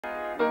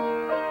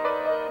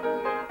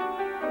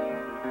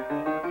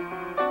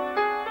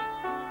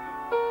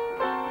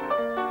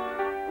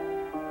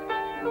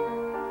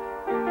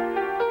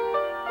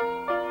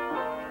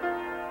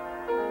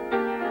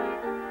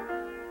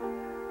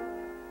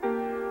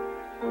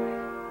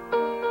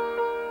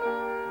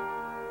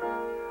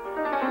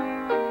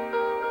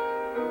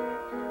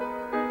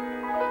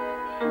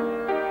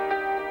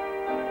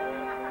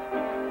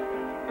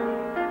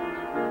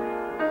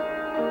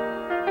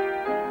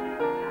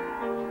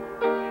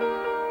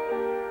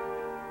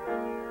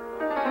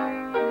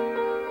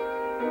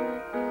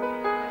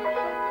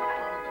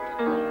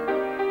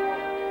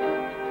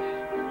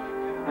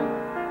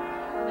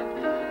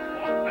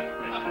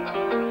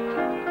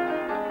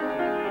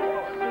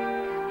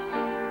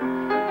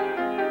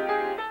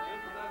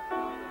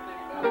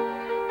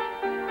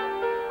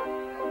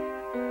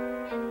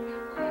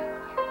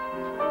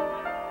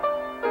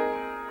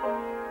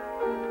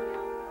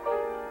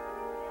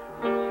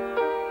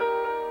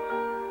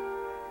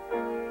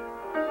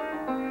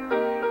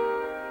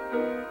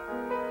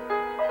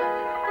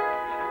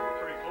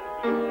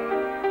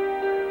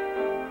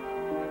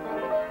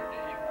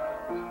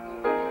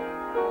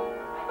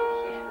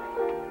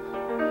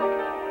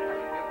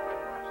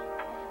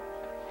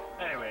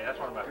That's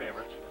one of my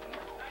favorites.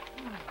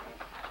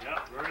 Yeah,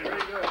 very good.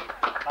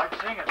 I'd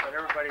sing it, but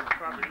everybody would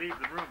probably leave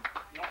the room.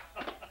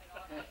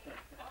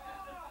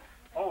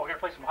 Oh, we're gonna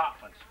play some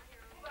hot ones.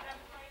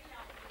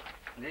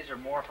 And these are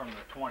more from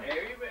the 20s. Hey,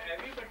 have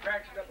you been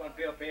practicing up on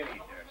Bill Bailey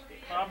there, Steve?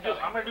 I'm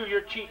gonna do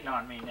You're Cheating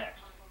on Me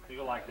next.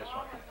 You'll like this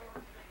one.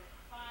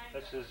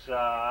 This is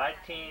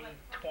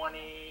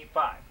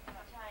 1925.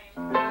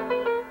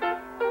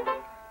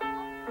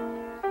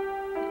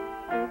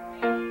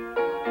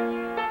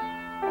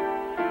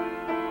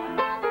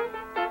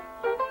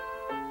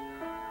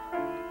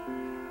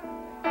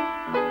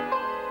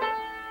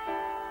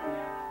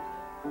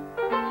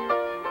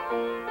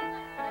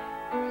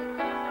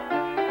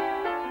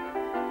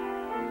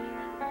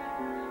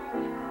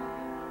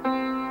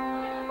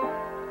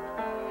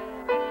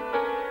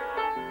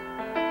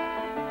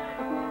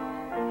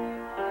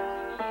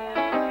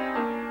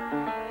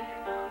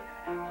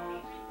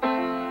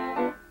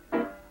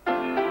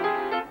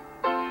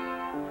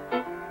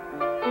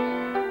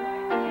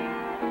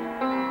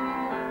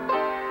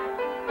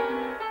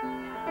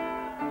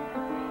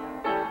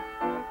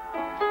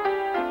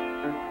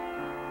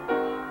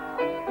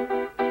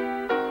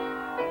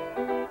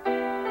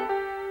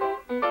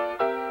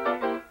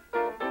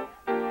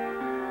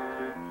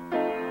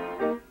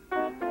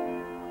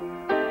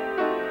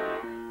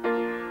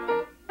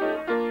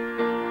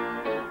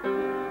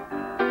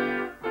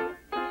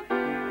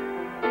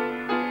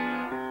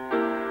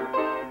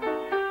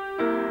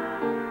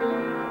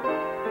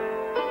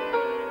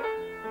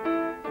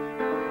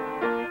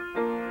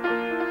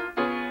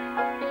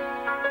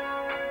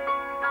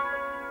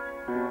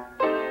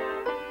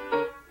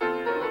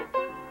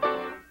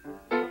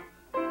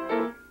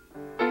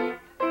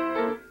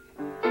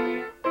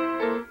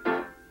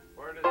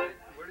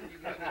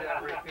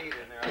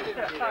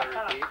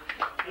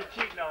 You're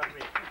cheating on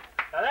me.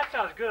 Now that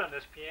sounds good on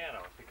this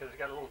piano because it's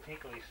got a little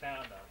tinkly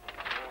sound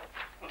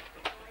on it.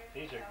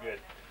 These are good.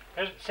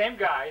 There's the same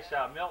guys,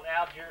 Milt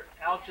Alger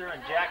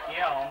and Jack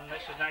Yelm.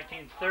 This is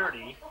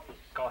 1930.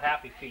 It's called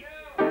Happy Feet.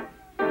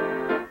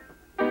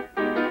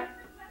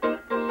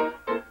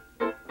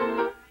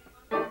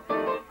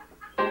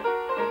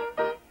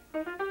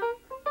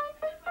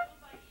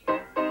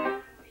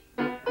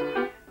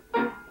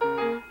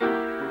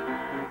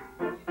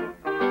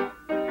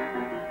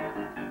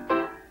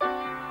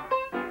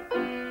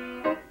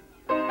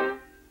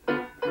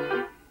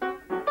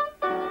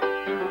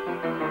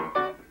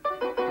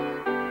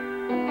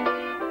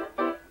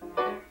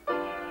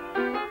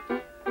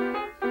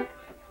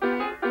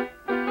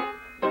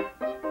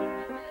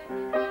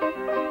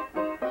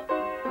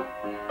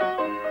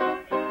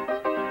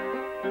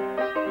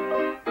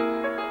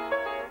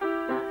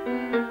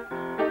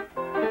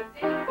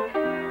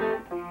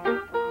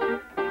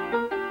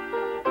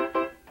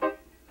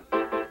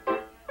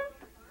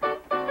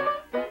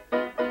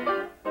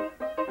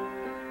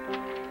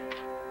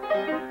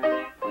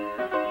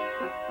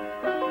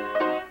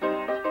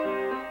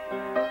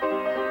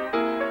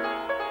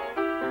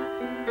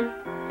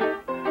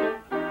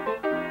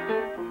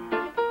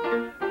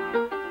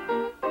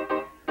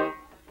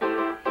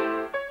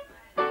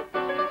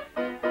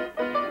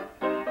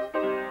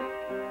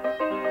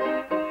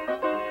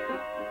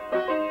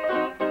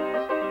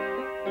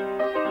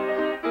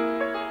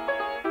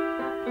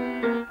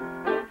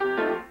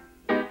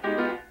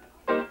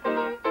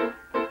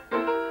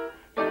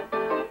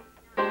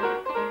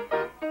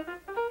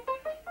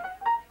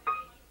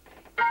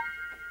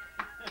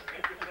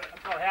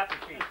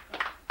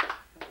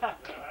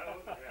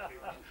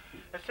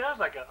 It sounds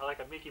like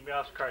a Mickey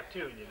Mouse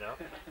cartoon, you know.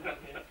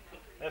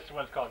 That's the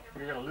one's called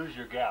You're Gonna Lose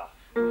Your Gal.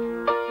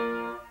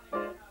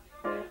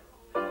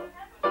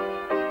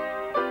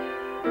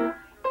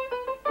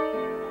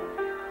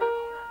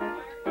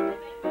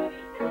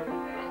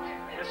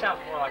 This sounds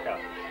more like a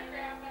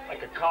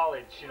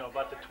college, you know,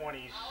 about the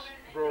 20s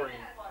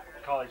roaring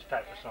college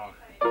type of song.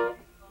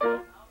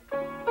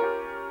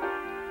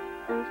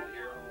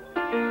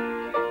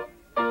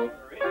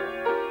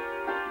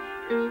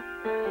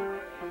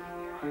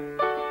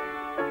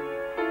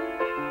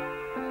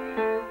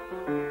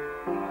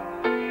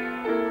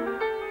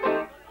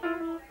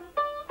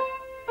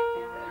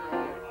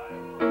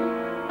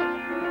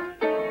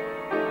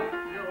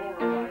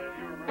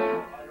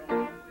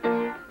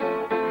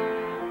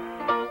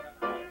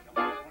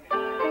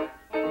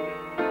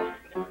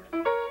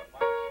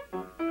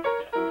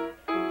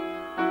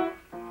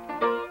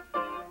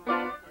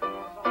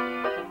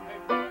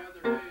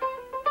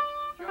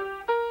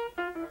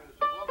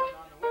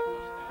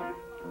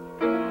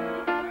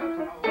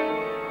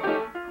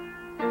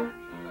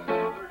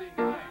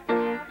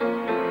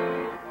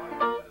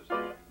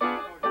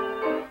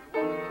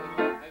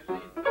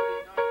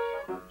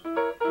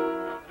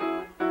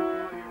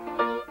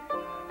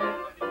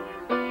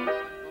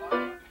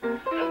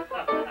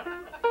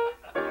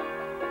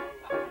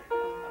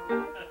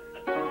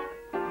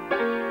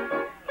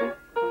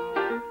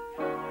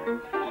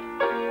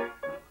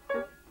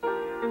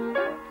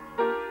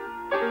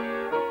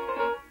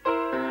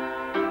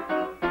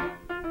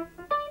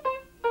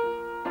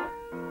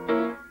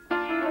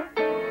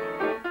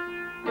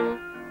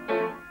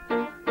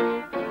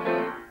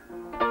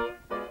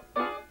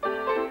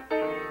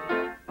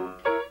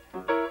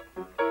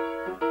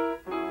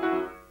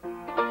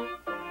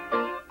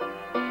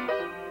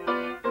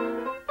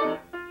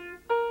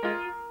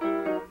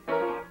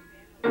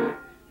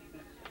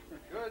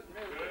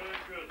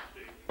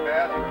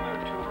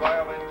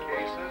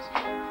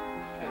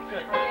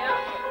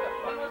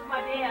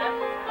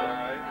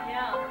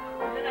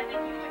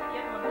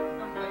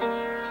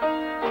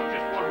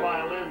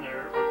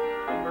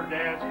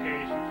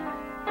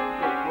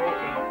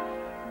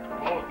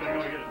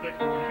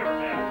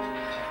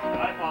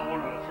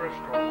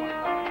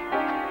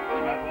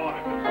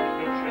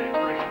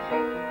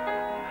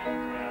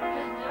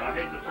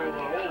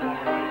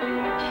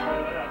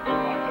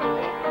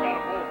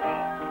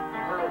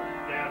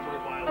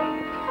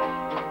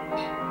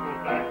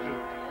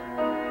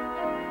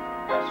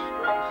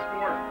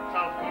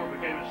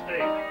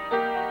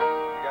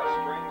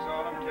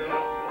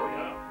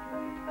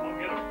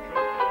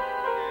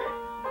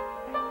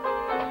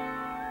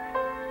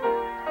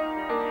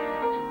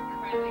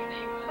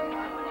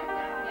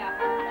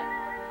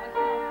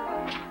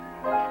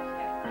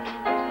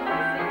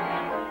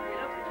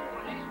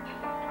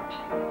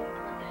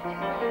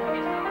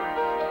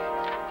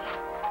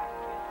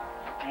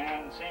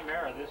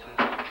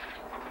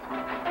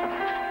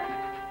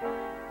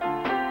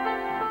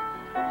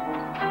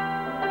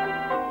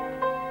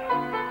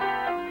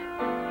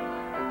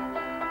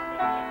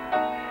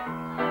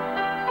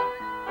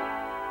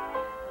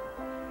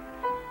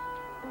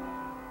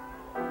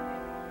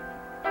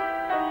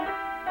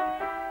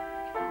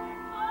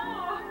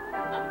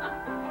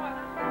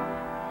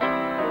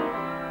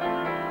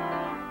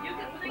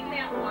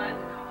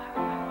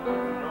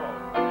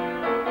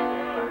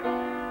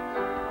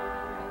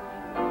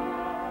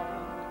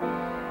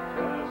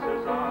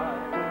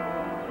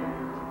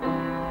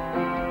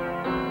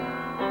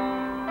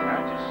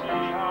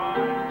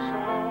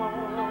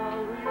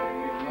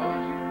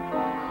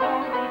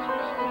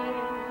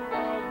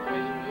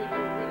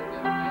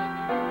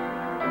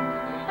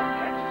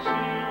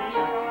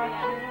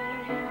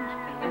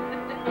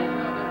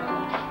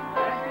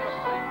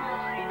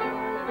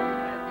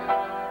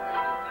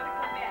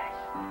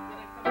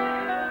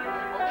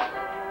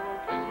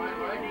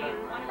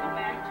 want to go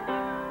back to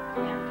the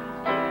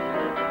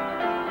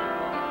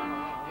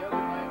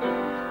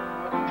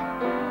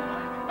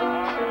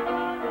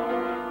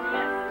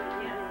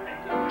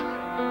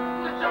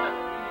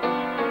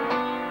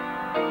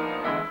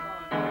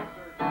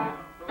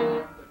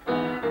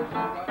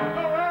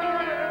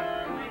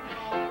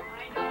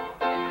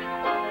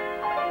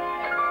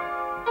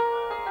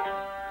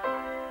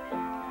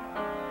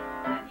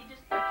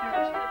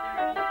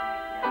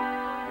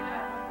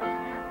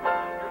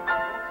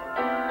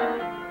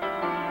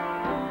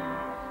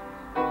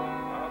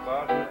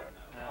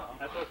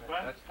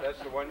That's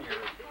the one year.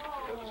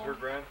 That was her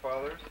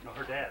grandfather's? No,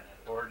 her dad.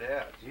 Or her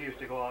dad's? He used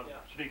to go out and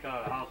sneak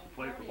out of the house and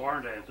play for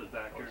barn dances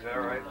back here. Is that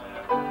right?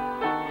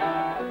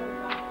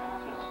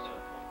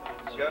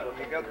 You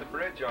got the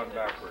bridge on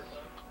backwards.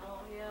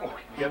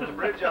 You got the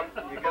bridge up.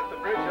 You got the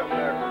bridge up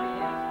backwards.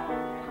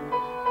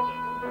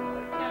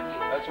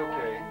 That's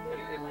okay.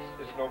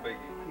 It's no biggie.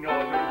 No,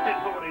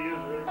 nobody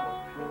uses it.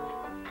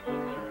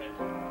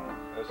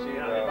 See,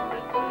 that's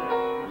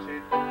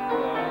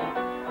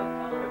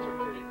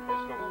okay.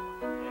 It's no.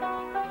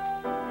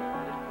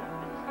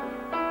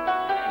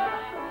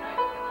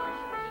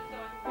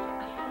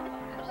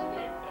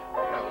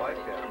 Yeah, I like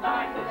that.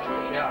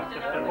 Yeah,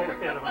 just that whole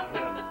head of it.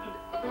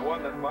 The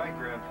one that my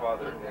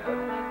grandfather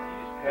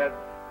had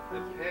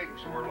the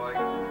pigs were like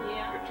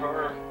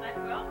guitar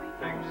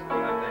pigs,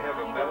 and they have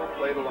a metal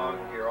plate along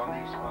here on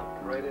these,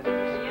 right in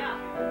this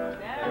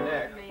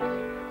neck,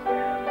 and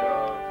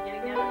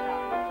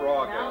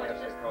frog, I guess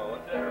they call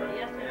it,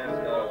 and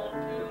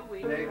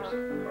the pigs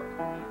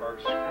are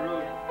screwed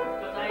on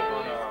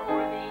a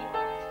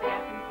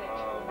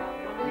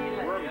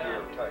worm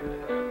gear type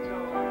thing, like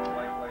instead of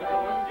right on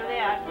the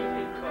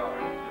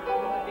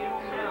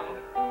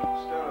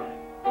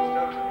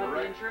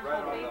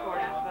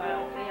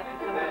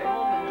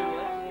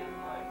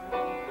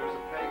there's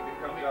a peg that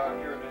comes out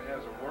here and it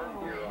has a worm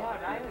gear on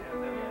it,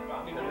 and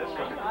then this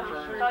one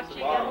turns to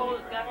the bottom.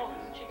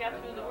 She got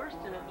through the worst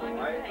of it.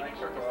 I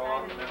took it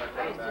off and then I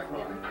put it back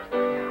on.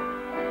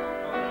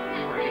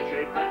 Pretty in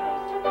shape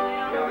now.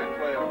 Yeah, I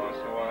play it once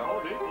in a while. Oh,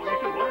 dude, well, you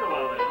can learn a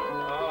lot of that.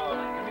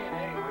 Give me an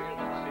A, will you?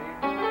 See?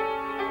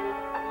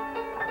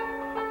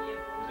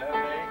 Is that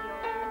an A?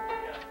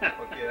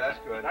 Okay, that's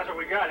good. That's what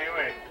we got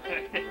anyway.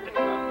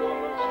 I'm going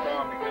a little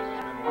strong because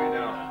it's been way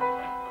down.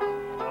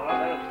 Well,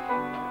 I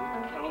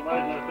don't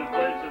imagine that's been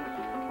played since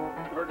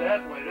her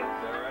dad played it. Is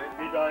that right?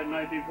 He died in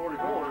 1944,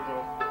 so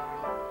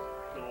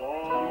it's been a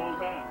long, long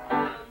time.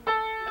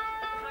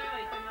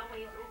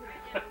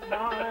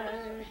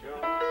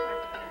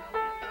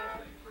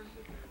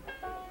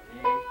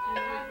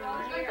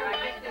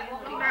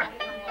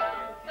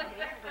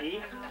 E?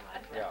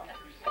 Yeah.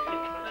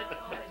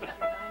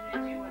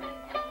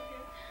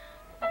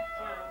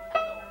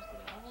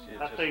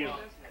 That thing is,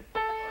 I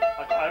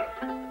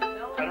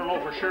don't know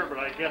for sure, but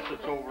I guess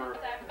it's over,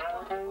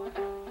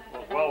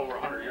 well over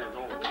 100 years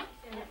old.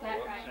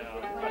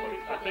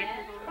 I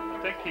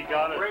think he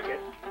got it. I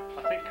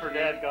think her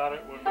dad got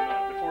it when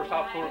before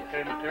South Dakota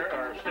became a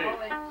state.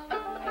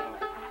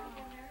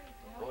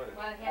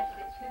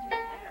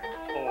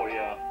 Oh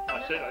yeah, I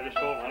just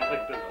told him I don't think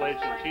it's been played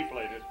since he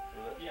played it.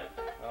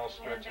 I'll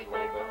stretch it a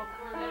little bit.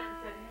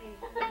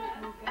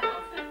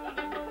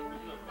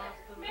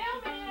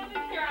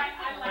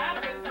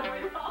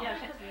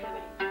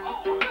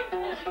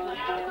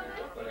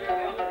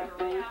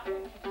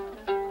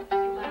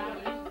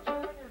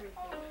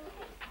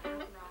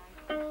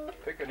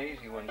 Pick an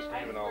easy one,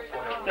 Steve, and I'll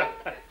play it.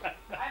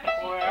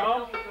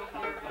 Well,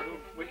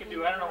 we can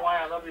do I Don't Know Why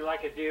I Love You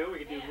Like I Do. We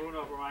can do Moon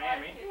Over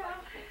Miami.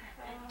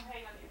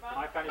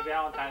 My Funny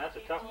Valentine, that's a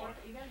tough one.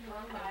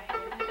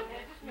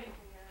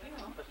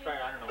 Let's try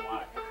I Don't Know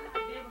Why.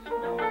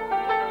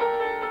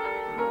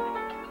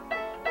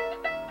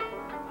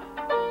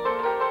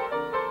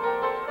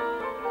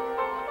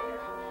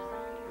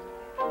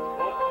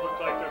 Oh, looks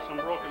like there's some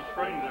broken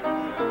strings there.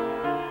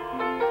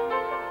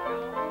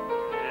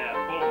 Yeah,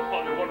 pull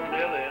the one on the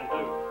other end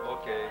too.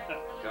 Okay,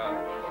 got it.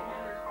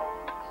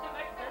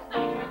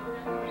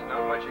 There's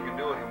not much you can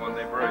do with them when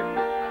they break.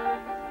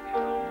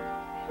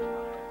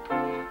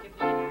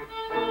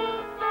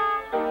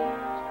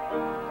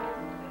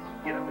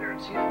 Get up there and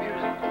see the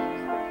music.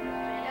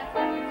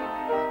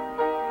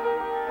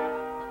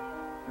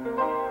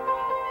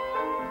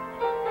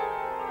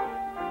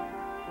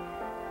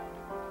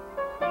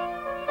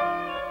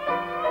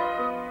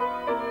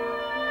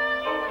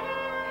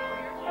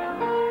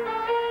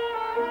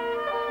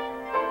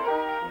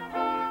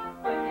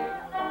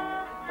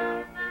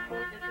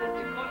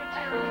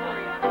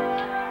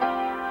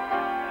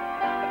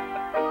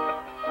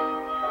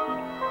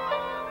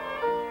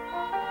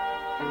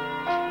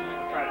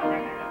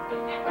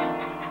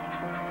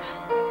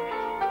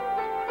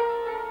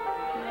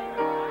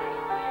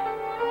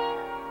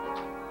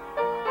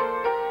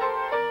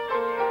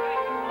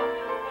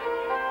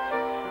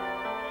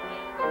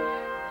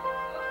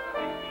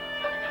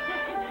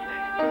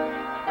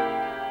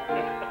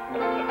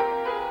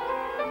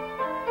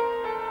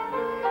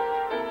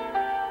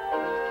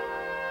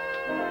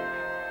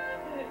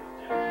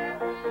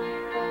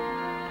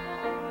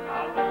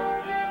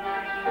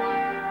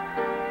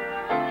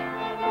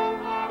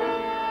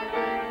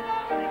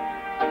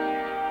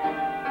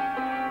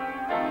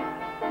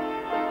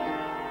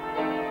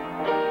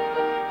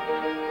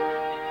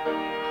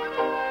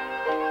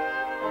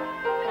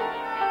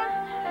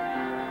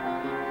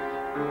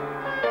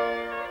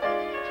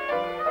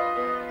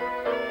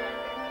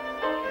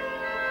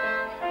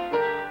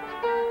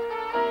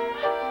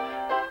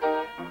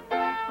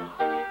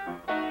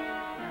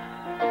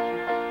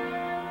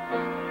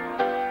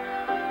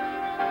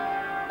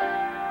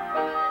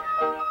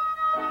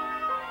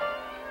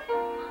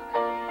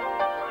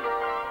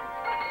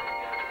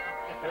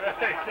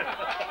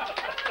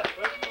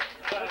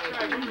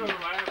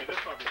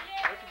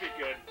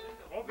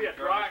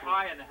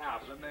 eye in the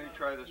house. Let me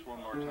try this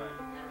one more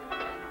time.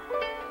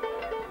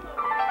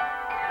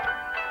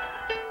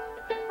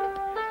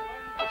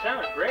 It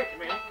sounded great to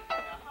me.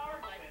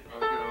 I'll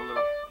get a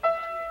little.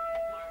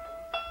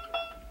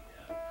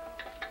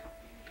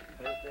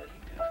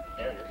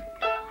 There it is.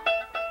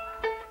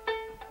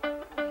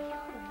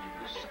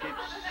 This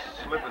keeps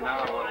slipping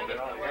down a little bit.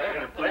 I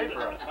haven't played for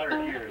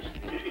 100 years.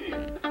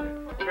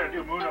 We're going to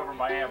do Moon Over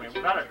Miami.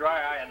 Not a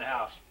dry eye in the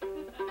house.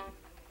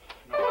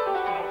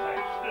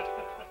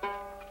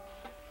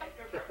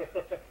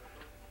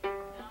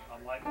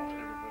 Unlike most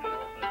everybody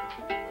else.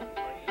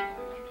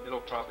 It'll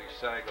probably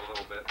sag a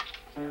little bit.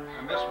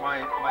 I missed my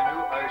new.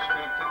 I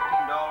spent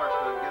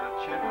 $15 to get a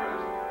chin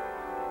rest.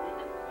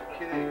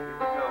 Okay, here we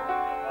go.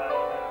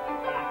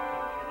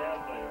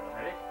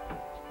 Ready?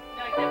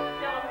 No, except the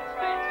fellow who's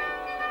trying to.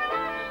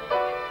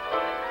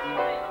 A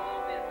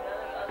little bit, but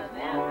other than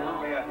that, Where no. are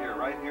we at here?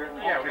 Right here?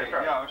 Yeah, Okay, we're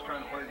starting. yeah, I was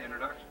trying to play the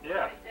introduction.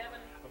 Yeah.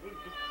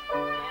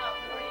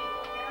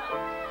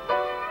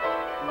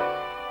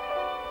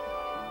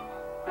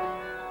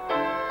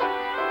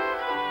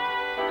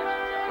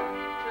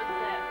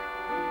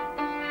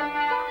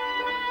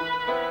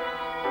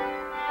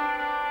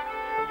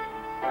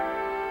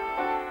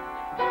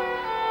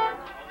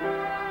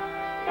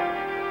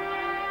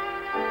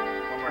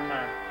 One more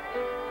time.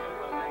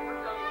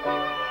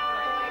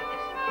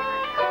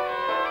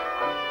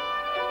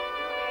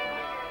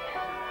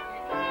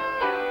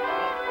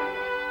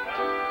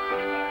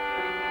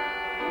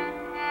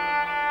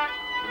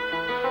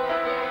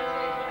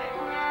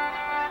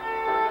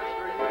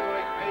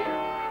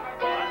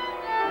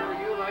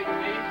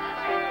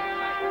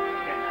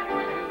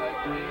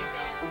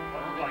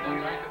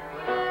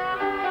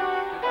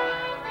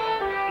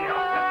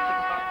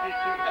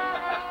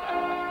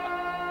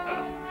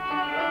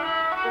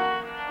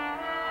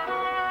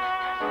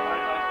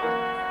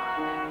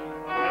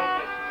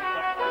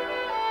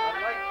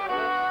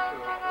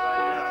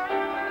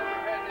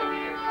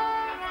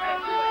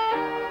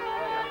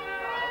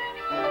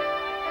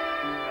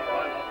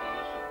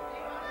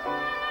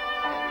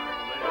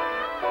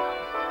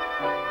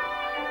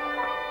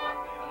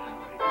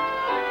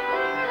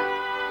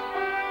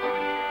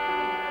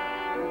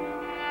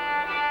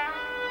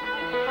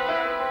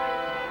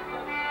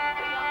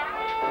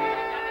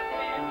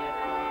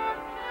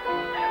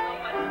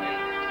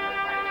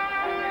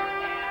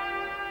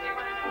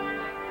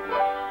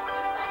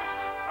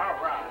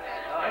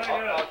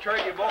 I'll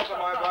trade you both of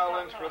my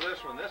violins for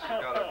this one. This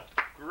has got a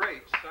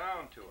great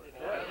sound to it.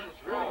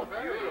 Oh,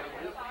 beautiful.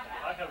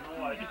 I have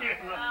no idea.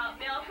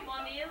 Malcolm,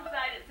 on the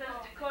inside it says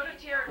Dakota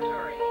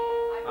Territory.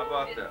 How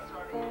about that?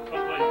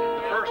 Someplace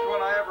The first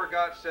one I ever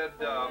got said,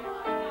 what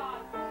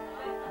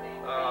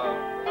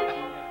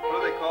do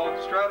they call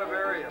it?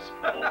 Stradivarius.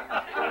 I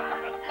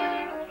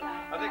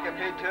think I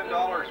paid $10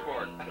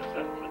 for it.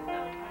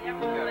 Yeah,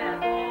 well,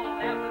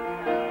 that was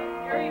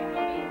very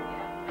convenient.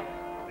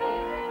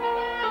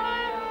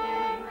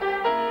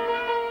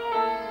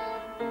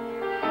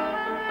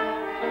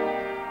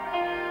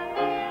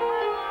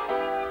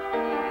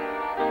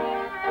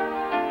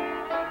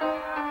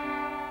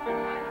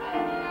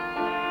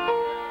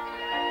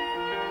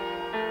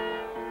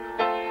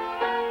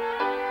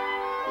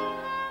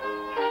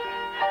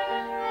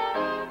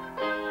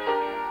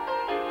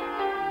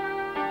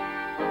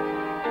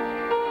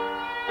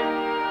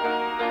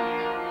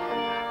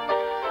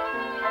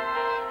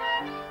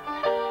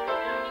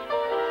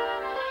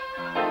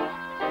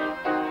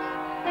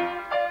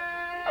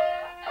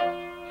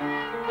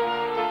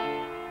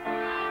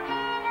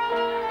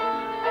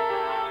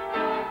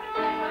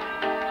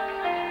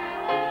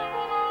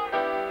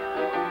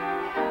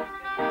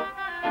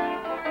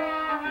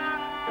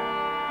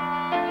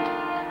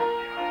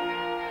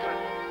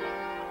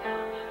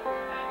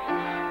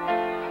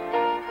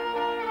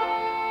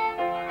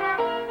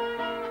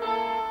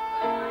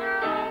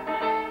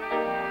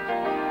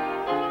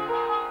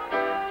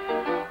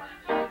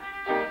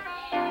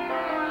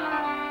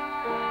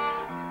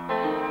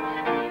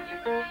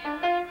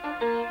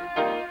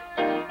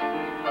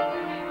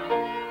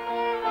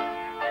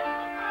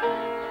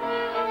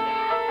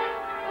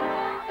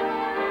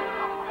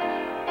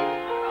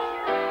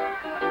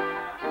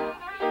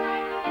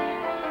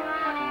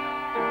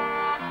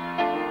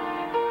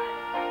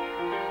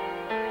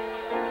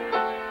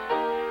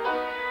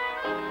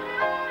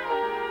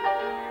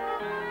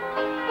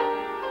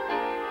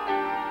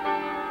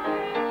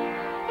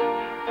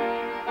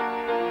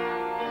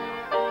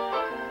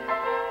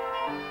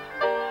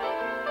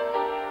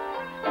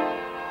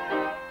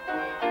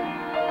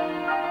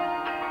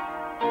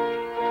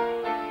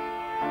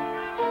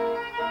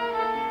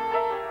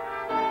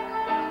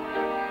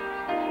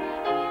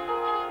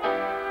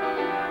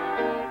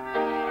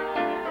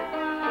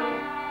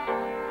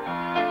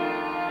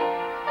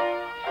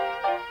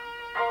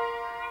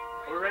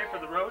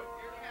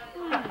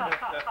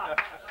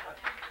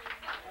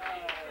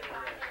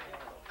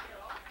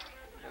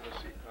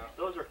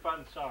 Those are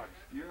fun songs.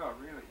 Yeah,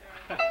 really.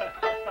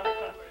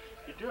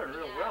 You're doing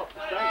real well to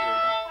start here.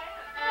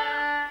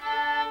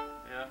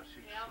 Yeah,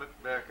 she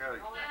slipped back out.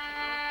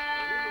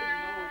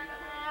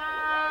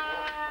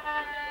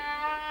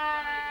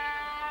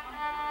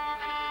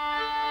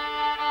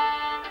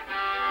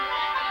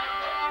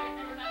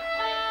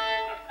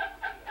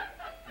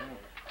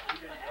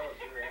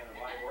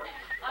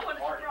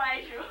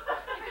 surprise you.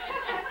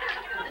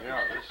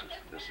 Yeah,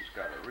 this has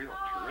got a real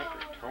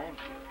terrific tone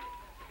to it.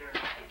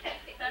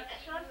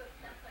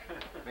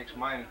 Makes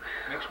mine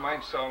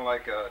sound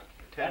like a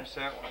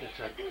 10-cent one. It's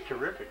a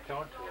terrific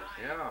tone to it.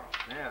 Yeah,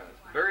 man, it's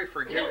very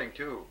forgiving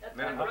too. That's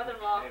Man, my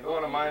brother-in-law.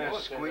 one of mine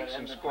is squeaks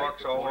and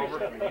squawks all over.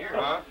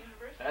 Huh?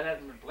 That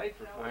hasn't been played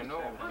for 47 I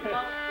know.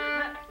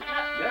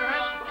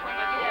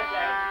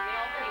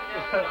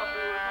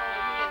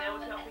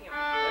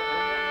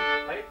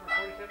 Played for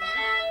 47 years?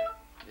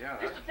 Yeah,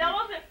 This that's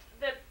fellow that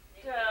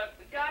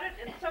got it,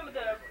 and some of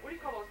the, what do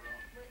you call those,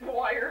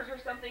 wires or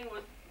something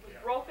was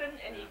broken,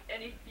 and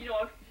he you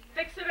know,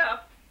 fixed it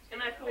up,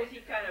 and I suppose he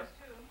kind of,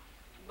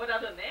 but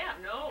other than that,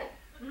 no.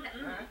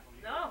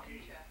 No.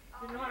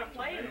 Didn't know how to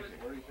play it. It was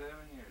 47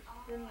 years.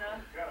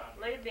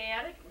 laid in the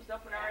attic. It was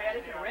up in our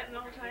attic and renting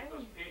all the time.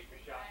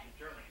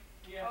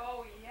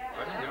 Oh,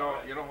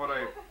 yeah. You know what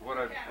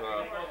I've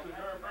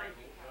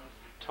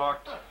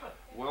talked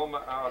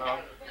Wilma out of.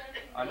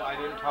 I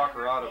didn't talk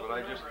her out of it.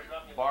 I just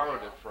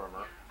borrowed it from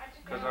her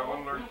because I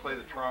want to learn to play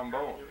the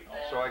trombone.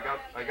 So I got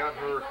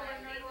her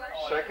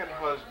second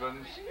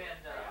husband's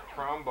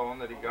trombone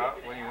that he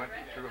got when he went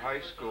through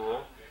high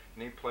school.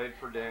 And he played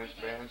for dance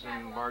bands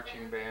and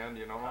marching band,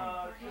 you know,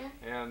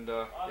 and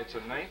it's a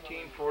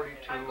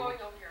 1942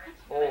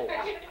 Olds.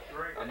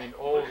 I mean,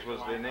 Olds was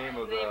the name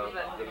of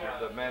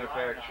the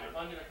manufacturer.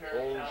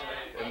 Olds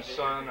and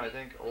Son, I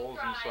think, Olds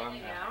and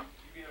Son.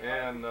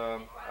 And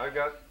I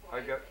got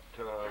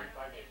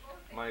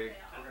my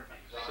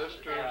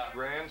sister's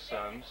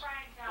grandsons.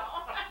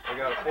 I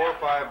got 4 or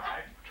 5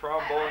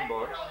 trombone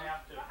books,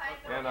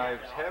 and I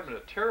was having a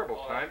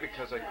terrible time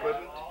because I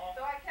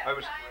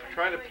was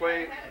trying to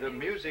play the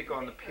music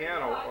on the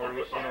piano, or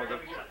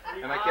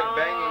and I kept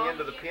banging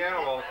into the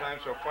piano all the time.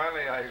 So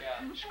finally, I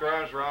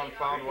scrounged around and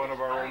found one of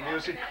our old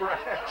music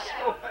racks.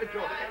 So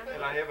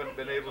I haven't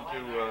been able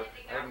to,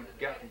 I haven't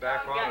gotten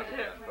back on it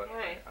again. But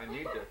I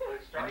need to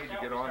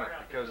get on it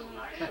because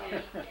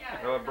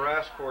a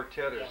brass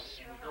quartet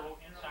is.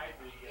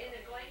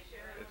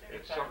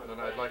 It's something that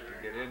I'd like to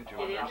get into.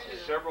 And there's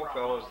several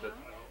fellows that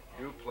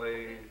do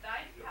play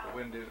the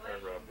wind or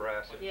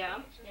brass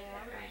instruments,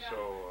 and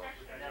so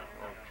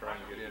I'm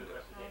trying to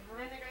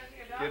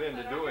get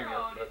into doing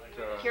it. But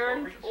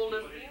Karen's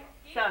oldest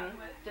son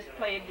just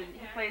played. He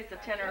plays the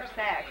tenor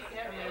sax,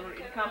 and they were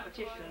in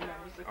competition. There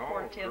was a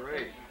quartet,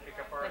 like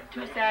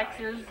 2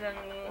 saxes, and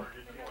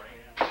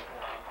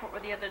what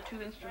were the other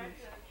 2 instruments?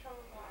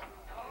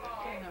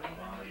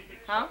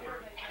 Huh?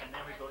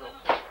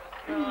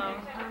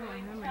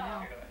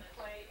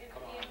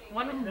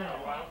 One of them. Was it one of them?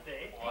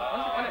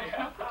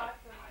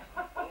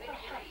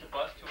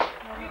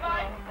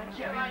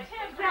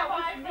 That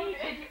was neat.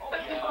 He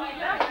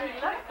left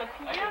the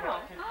piano.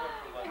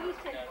 He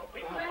said, yeah,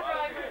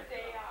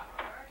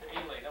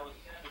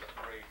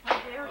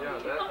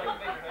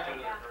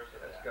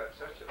 that's got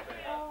such a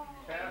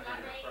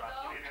fantastic.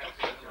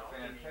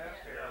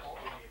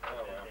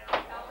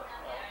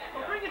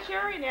 Well, bring a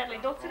chair in, Natalie.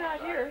 Don't sit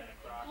out here.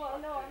 Well,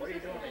 no, What are you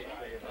doing?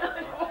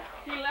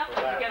 He left.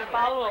 You gotta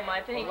follow him,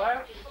 I think.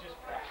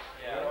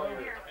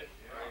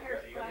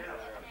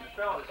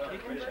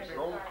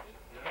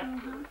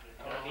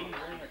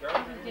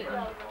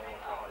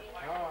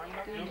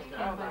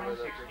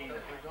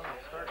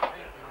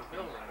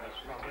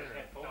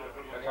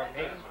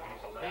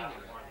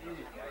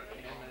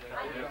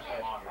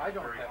 I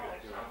don't have to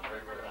do it.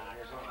 We're going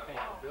to paint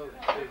the building.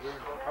 Say we're in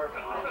an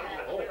apartment.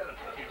 Oh.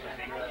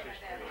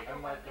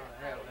 I'm not going to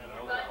have them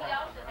over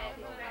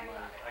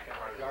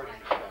my garden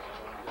stuff, so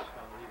I'm just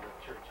going to leave the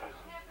churches.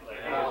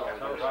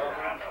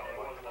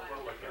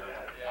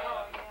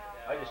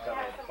 I just got a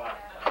spot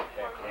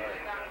backyard.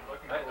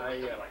 I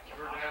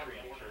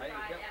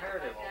got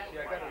tired of it. See, I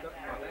got it up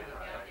in my lap.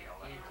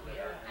 And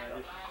I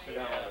just sit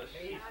down on the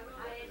seat.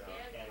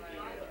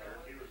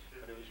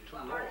 But it was too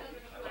low. I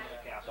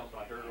dumped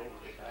my dirt over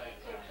the side.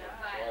 So I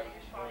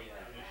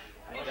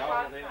was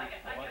down there, 1,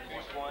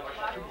 2, 1,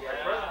 2.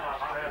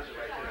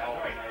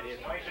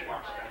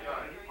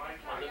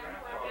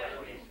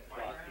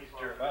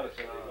 About it,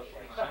 so it looked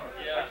like summer. I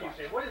keep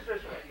saying, what is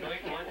this? But I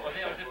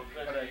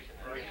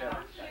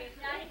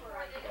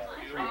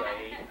 3 by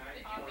 8.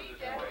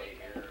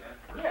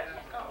 Yes.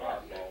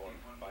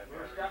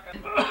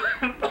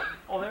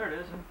 Oh, there it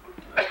is.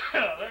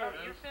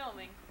 You're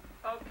filming.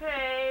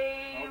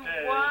 Okay.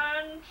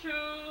 1, 2,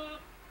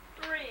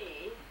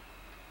 3.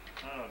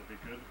 That ought to be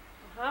good.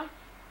 Huh?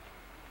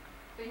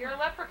 So you're a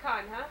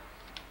leprechaun, huh?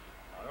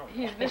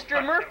 He's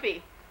Mr.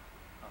 Murphy.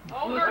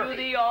 Oh, Who Murphy. do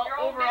the Your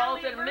old overalls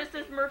family and Murphy.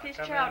 Mrs. Murphy's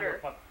Come in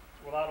chowder.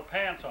 without a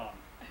pants on.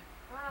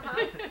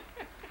 Uh-huh.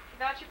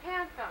 Without your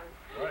pants on.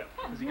 Right.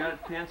 Has he got his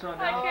pants on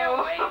I now? can't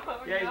wait.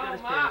 Yeah, he's got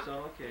his pants on,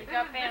 okay.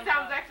 This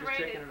sounds X-rated.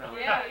 checking it out.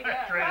 Yeah, he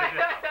does. Traded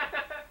it.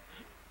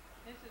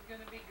 This is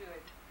going to be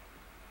good.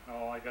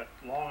 Oh, I got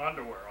long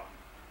underwear on.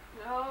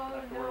 No, I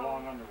have to wear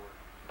long underwear.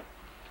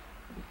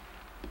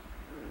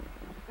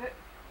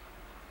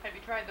 Have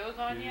you tried those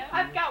on yet?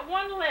 I've got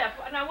one left,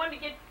 and I want to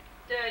get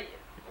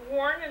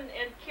Warren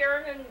and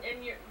Karen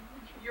and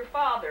your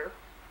father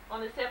on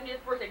the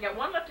 70th birthday. Got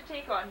one left to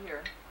take on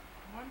here.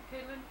 One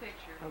piddling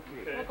picture.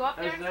 Okay. We'll go up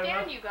there and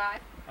stand you guys.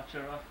 That's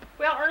all right.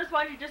 Well, Ernest,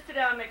 why don't you just sit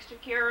down next to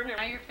Karen?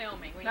 Now you're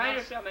filming. Now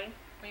you're filming.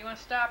 When you want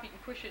to stop, you can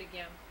push it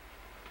again.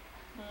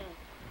 Hmm.